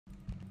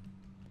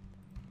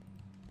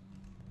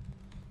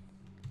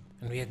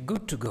And we are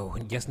good to go.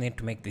 We just need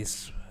to make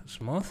this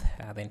smooth,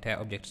 the entire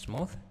object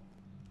smooth.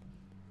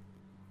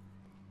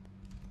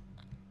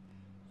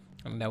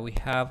 And now we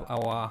have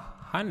our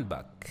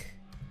handbag.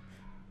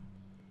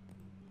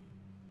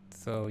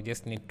 So we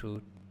just need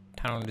to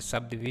turn on the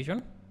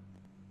subdivision.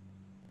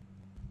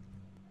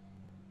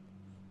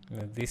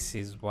 Now this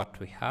is what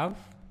we have.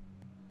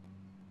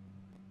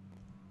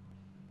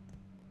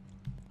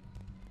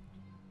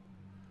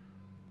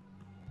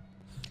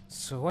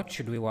 So what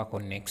should we work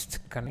on next?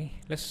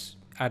 Let's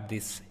add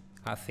this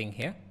thing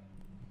here,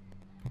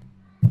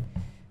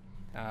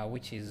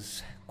 which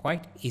is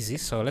quite easy.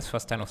 So let's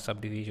first turn off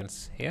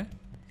subdivisions here.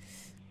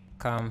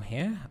 Come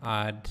here,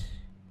 add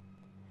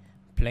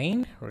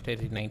plane,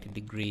 rotate it 90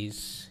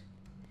 degrees,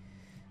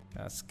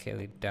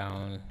 scale it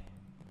down,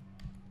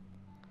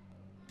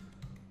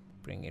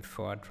 bring it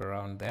forward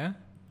around there.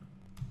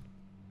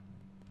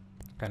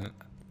 Can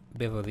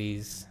bevel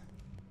these.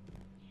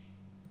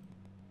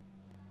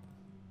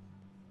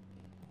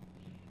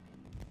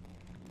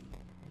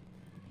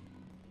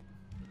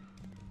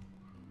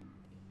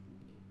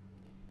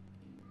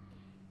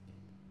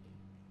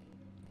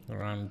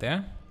 Around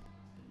there.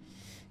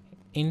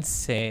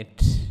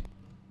 Insert,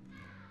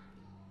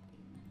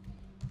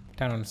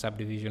 turn on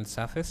subdivision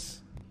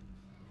surface.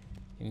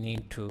 You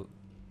need to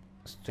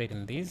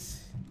straighten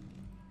these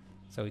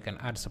so we can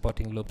add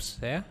supporting loops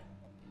there.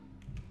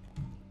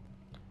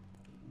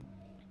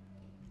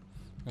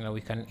 Now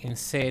we can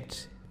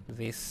insert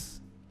this,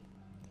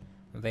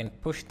 then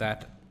push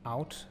that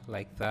out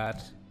like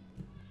that,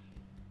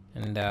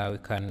 and we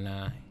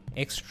can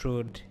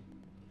extrude,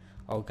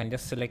 or we can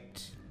just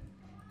select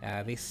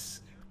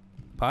this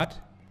part,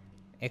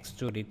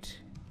 extrude it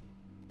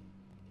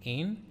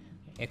in,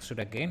 extrude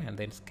again, and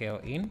then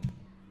scale in.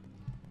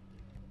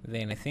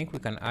 Then I think we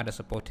can add a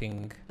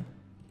supporting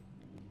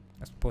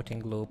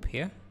loop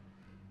here,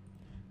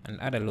 and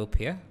add a loop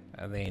here,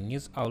 then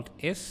use Alt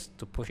S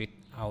to push it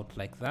out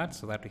like that,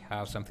 so that we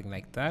have something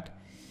like that,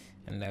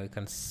 and now we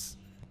can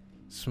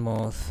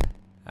smooth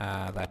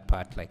that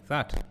part like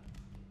that.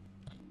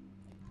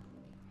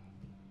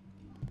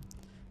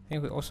 I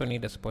think we also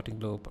need a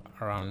supporting loop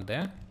around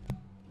there,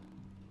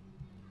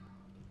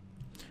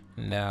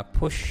 and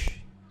push,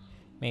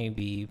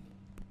 maybe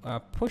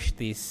push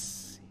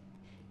this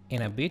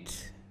in a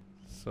bit,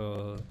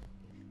 so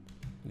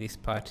this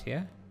part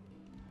here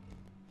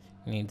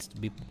needs to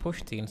be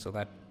pushed in so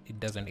that it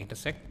doesn't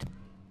intersect.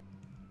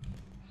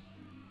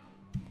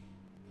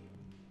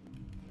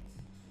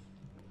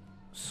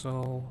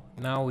 So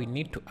now we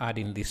need to add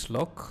in this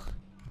lock,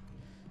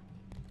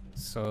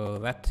 so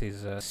that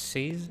is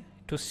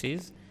two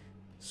C's.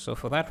 So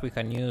for that we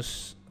can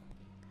use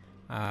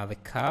the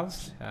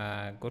curves.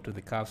 Go to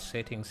the curve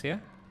settings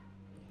here,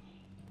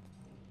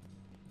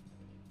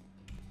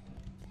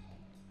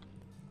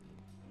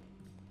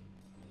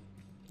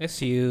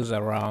 let's use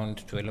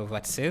around 12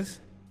 vertices,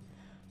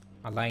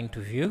 align to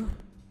view.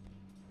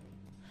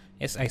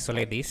 Let's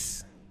isolate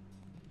this.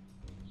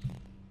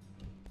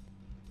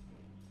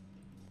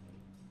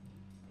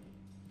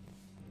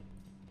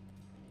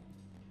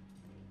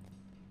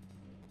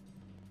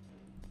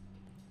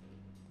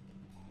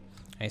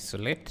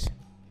 Isolate,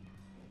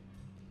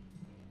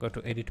 go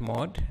to edit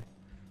mode,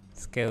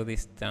 scale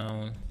this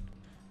down,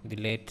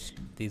 delete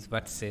these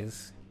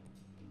vertices,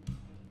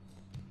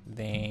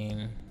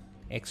 then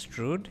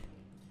extrude,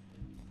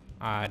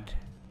 add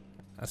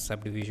a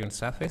subdivision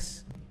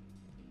surface.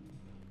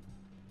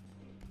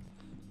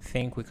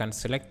 Think we can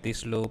select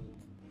this loop,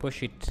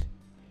 push it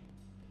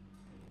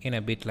in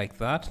a bit like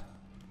that,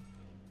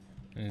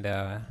 and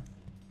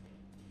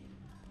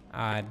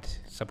add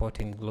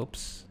supporting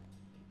loops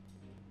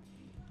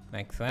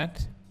like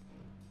that,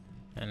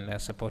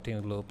 and supporting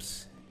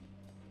loops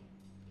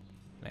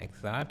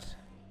like that.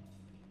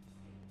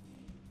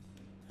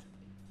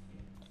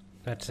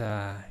 But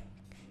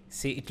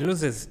see, it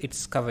loses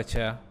its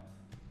curvature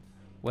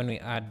when we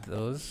add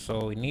those,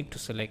 so we need to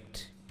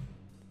select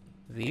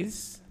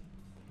these,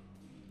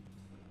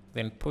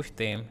 then push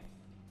them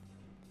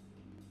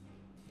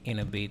in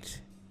a bit.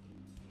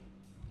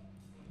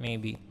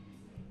 Maybe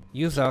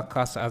use our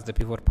cursor as the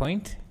pivot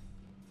point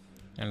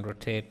and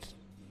rotate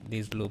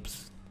these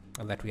loops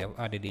that we have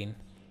added in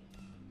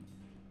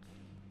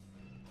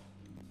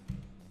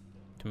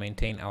to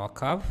maintain our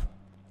curve.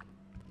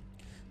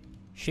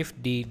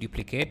 Shift D,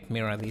 duplicate,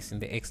 mirror this in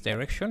the X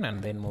direction,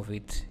 and then move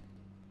it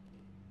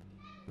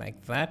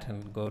like that,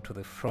 and go to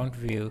the front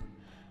view,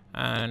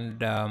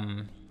 and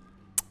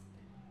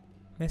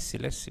let's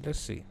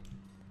see.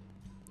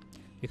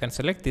 You can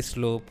select this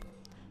loop,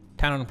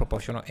 turn on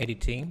proportional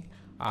editing,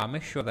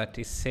 make sure that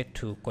it's set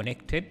to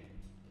connected,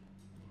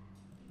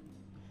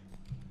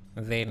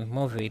 then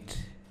move it.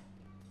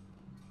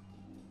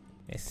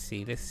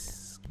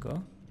 Let's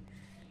go.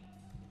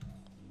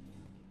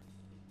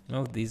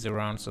 Move these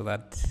around so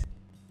that,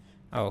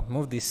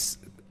 move this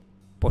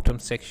bottom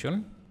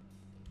section,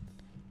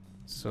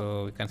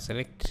 so we can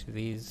select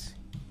these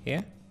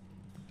here,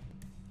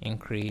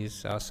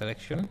 increase our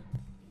selection,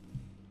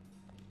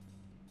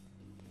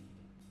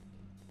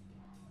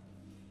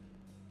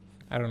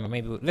 I don't know,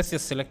 maybe let's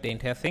just select the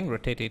entire thing,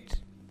 rotate it.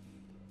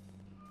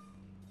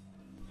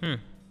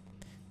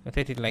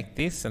 Rotate it like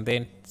this, and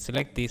then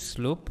select this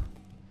loop,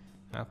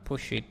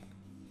 push it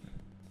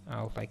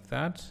out like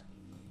that.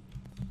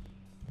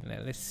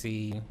 Now let's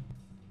see,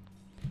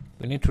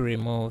 we need to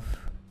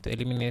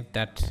eliminate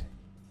that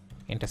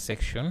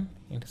intersecting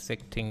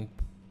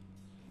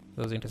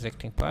those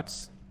intersecting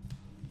parts.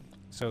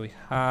 So we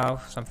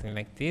have something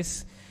like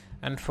this.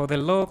 And for the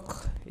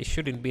look, it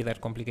shouldn't be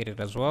that complicated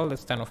as well.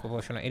 Let's turn off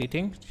proportional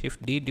editing,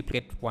 Shift D,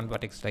 duplicate one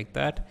vertex like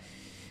that,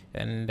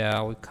 and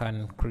we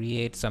can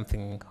create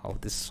something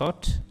of this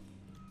sort.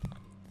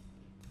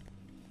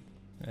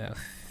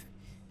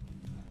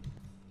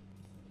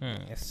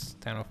 Let's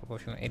turn off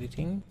proportional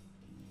editing.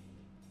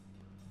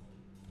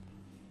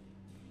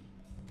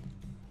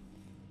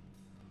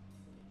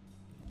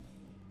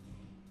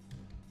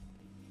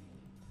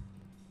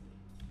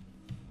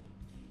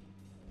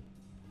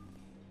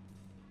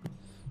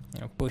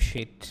 Push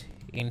it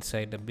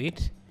inside a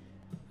bit,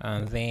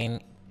 and then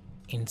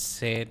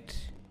insert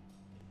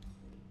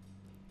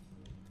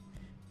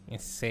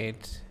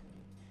extrude,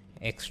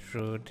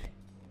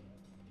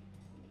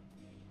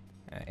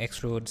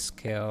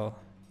 scale,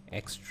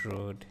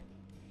 extrude.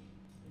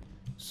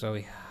 So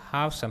we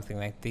have something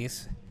like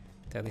this.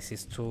 That this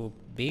is too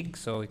big,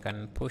 so we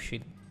can push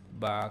it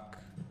back.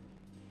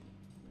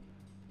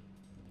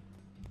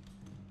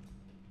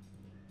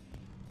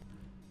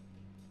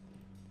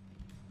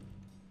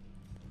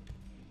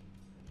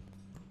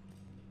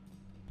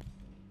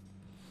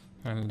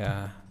 And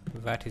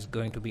that is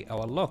going to be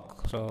our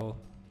lock. So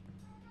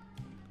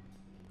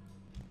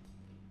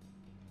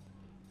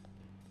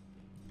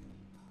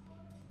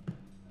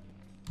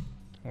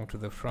go to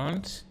the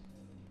front.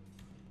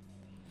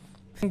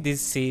 I think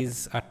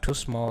these are too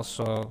small,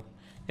 so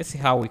let's see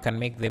how we can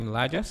make them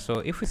larger.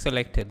 So if we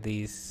selected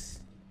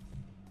these,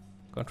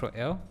 Control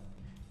L,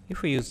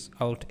 if we use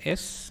Alt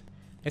S,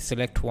 let's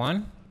select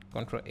one,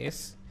 Control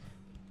S,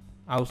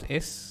 Alt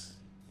S,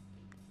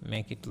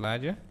 make it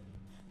larger.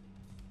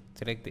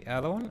 Select the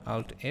other one,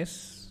 Alt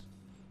S,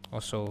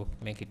 also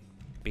make it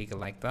bigger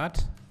like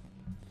that.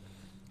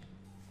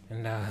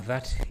 And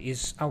that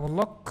is our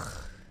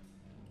lock.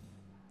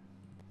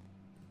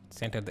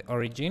 Center the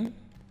origin.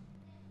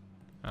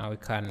 We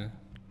can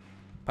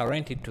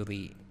parent it to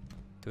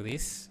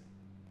this.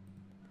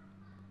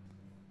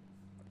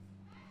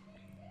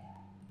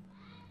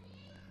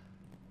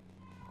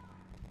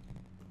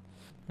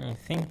 I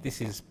think this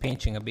is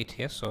pinching a bit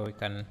here, so we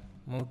can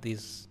move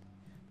these,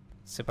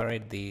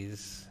 separate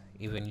these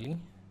evenly,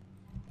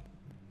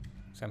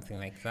 something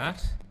like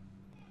that.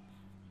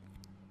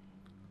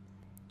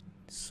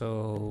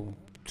 So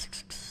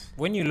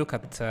when you look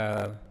at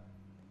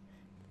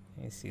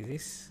you see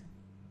this,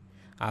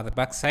 the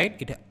back side,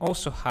 it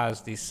also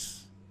has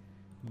this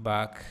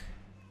back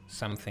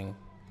something.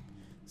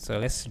 So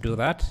let's do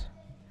that.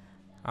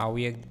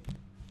 We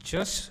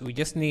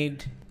just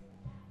need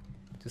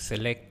to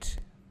select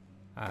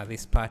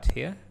this part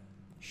here,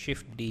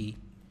 Shift D,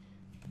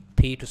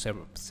 P to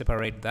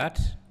separate that.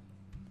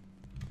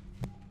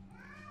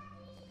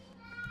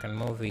 Can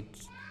move it,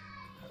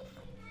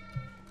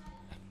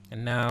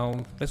 and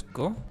now let's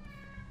go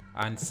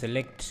and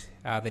select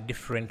the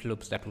different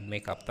loops that would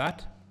make up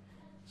that.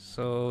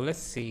 So let's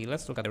see,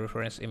 let's look at the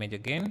reference image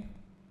again,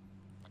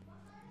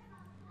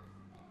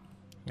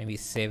 maybe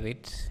save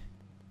it.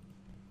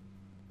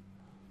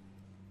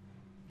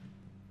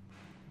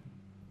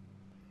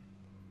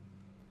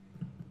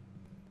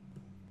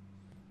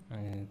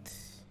 And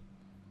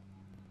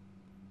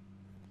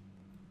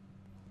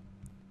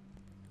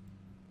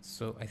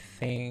so I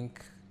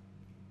think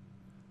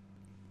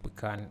we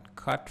can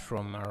cut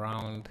from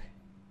around,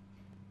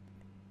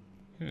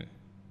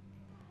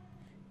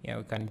 yeah,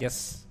 we can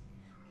just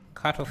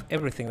cut off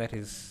everything that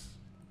is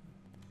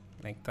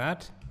like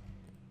that,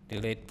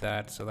 delete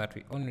that, so that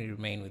we only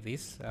remain with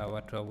this.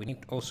 What we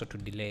need also to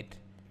delete,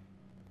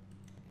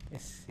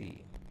 let's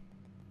see,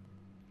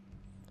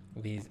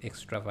 these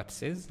extra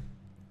vertices.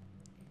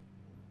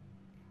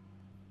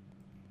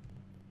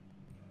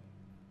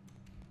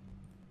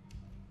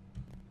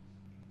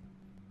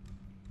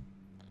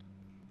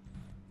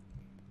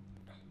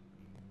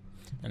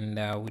 And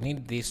we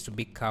need this to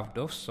be carved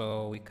off,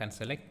 so we can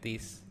select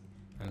this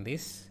and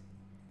this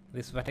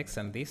vertex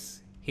and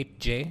this, hit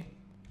J,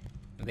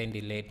 and then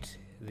delete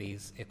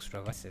these extra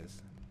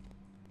vertices.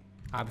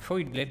 Before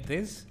we delete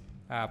this,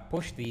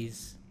 push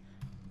these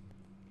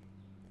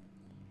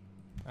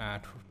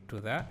to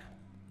that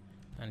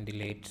and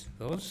delete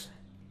those.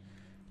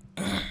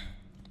 And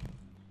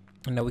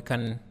now we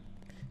can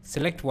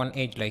select one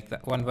edge like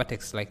that, one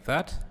vertex like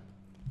that,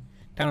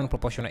 turn on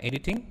proportional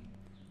editing.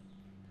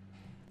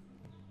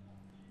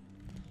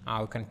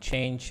 We can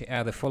change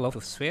the fall off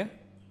of sphere.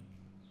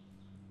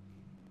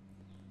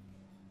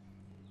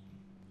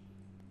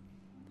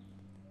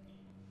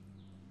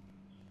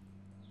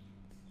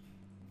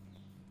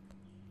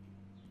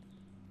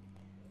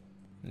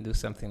 Do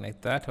something like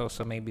that.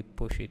 Also maybe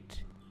push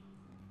it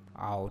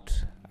out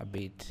a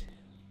bit,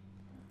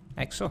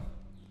 like so.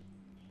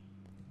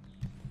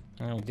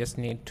 And we just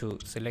need to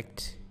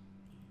select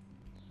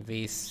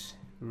this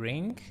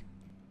ring,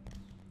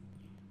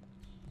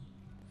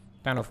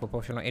 turn off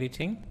proportional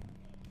editing.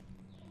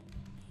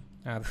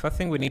 The first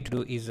thing we need to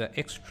do is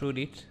extrude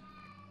it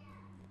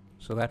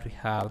so that we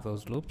have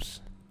those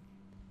loops.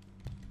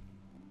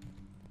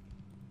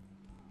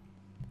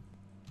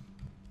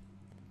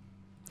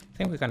 I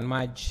think we can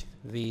merge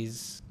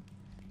these.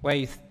 Where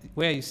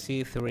you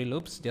see 3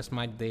 loops, just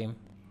merge them.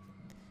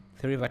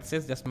 3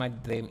 vertices, just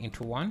merge them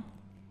into one,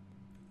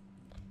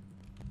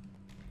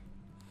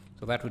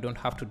 so that we don't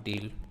have to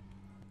deal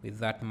with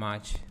that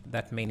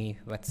many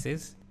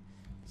vertices.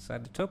 So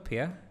at the top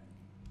here,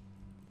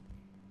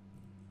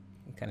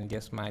 you can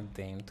just merge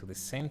them to the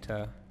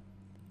center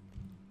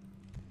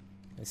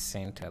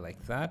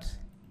like that.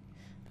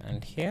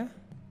 And here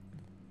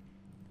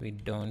we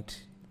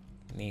don't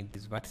need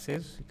these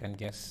vertices. You can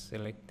just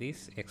select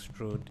this,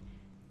 extrude,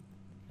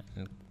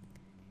 and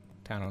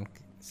turn on.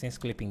 Since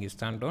clipping is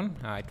turned on,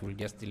 it will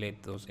just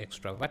delete those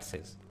extra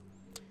vertices.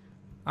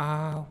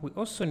 We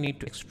also need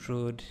to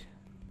extrude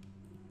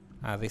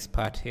this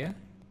part here.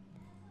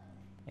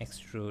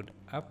 Extrude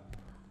up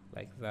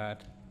like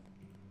that.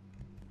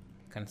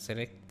 You can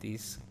select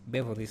this,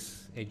 bevel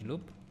this edge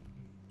loop.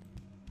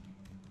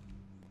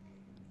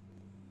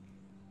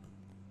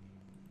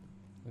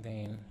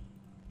 Then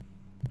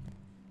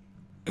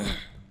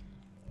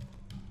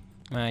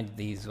merge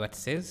these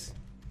vertices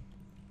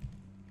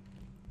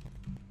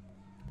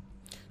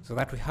so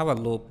that we have a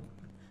loop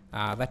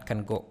that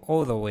can go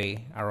all the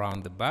way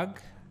around the bag.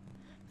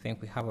 I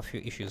think we have a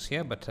few issues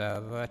here, but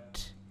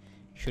that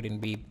shouldn't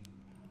be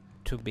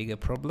too big a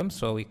problem.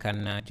 So we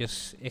can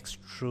just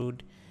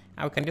extrude.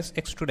 We can just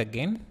extrude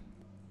again.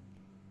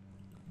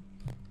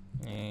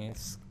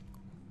 Yes.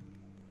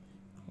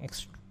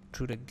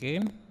 Extrude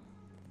again.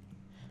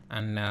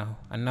 And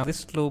now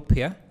this loop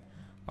here.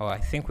 Oh, I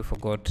think we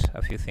forgot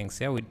a few things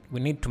here. We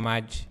need to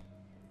merge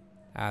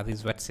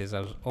these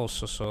vertices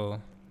also.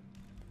 So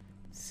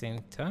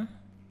center.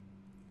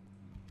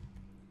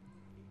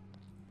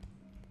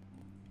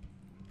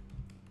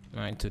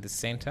 Merge to the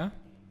center.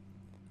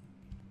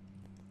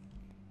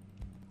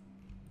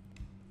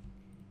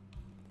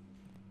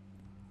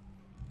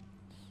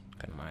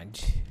 Can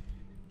merge.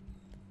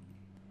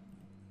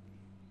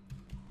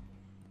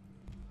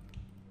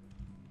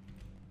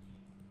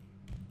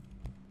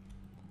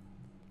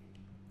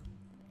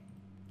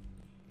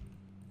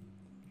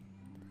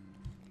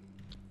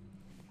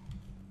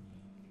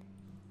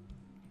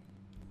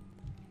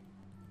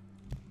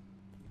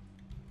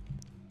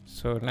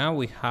 So now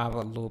we have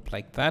a loop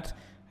like that.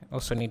 I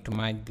also need to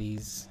merge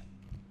these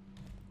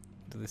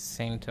to the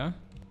center.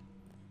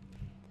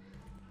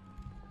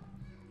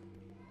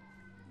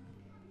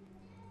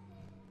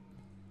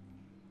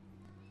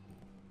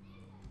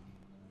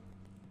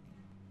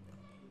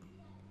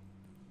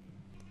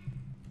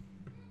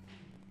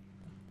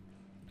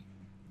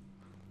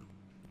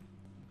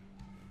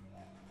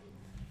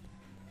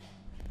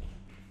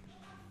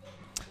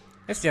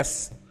 Let's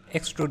just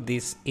extrude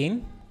this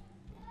in.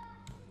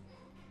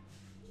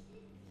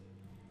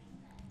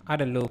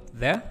 Add a loop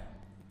there,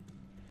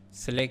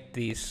 select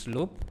this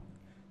loop,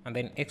 and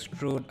then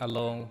extrude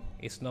along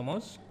its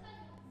normals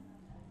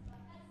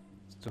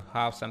to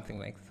have something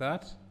like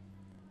that.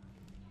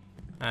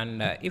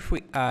 And if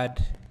we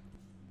add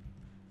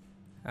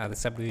the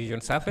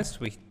subdivision surface,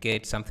 we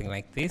get something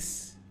like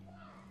this.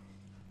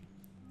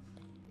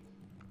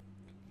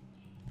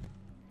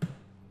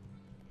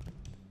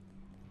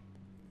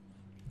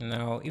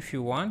 Now if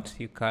you want,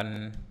 you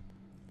can,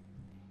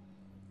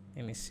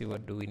 let me see,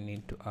 what do we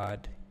need to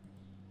add?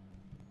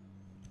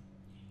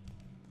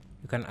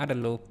 You can add a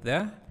loop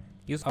there.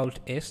 Use Alt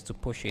S to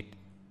push it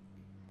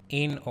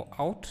in or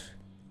out,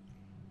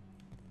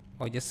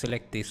 or just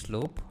select this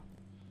loop.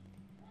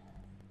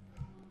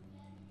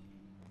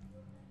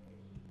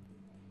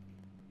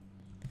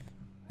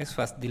 Let's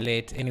first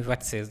delete any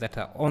vertices that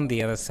are on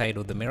the other side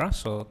of the mirror.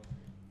 So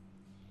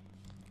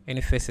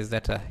any faces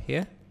that are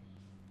here,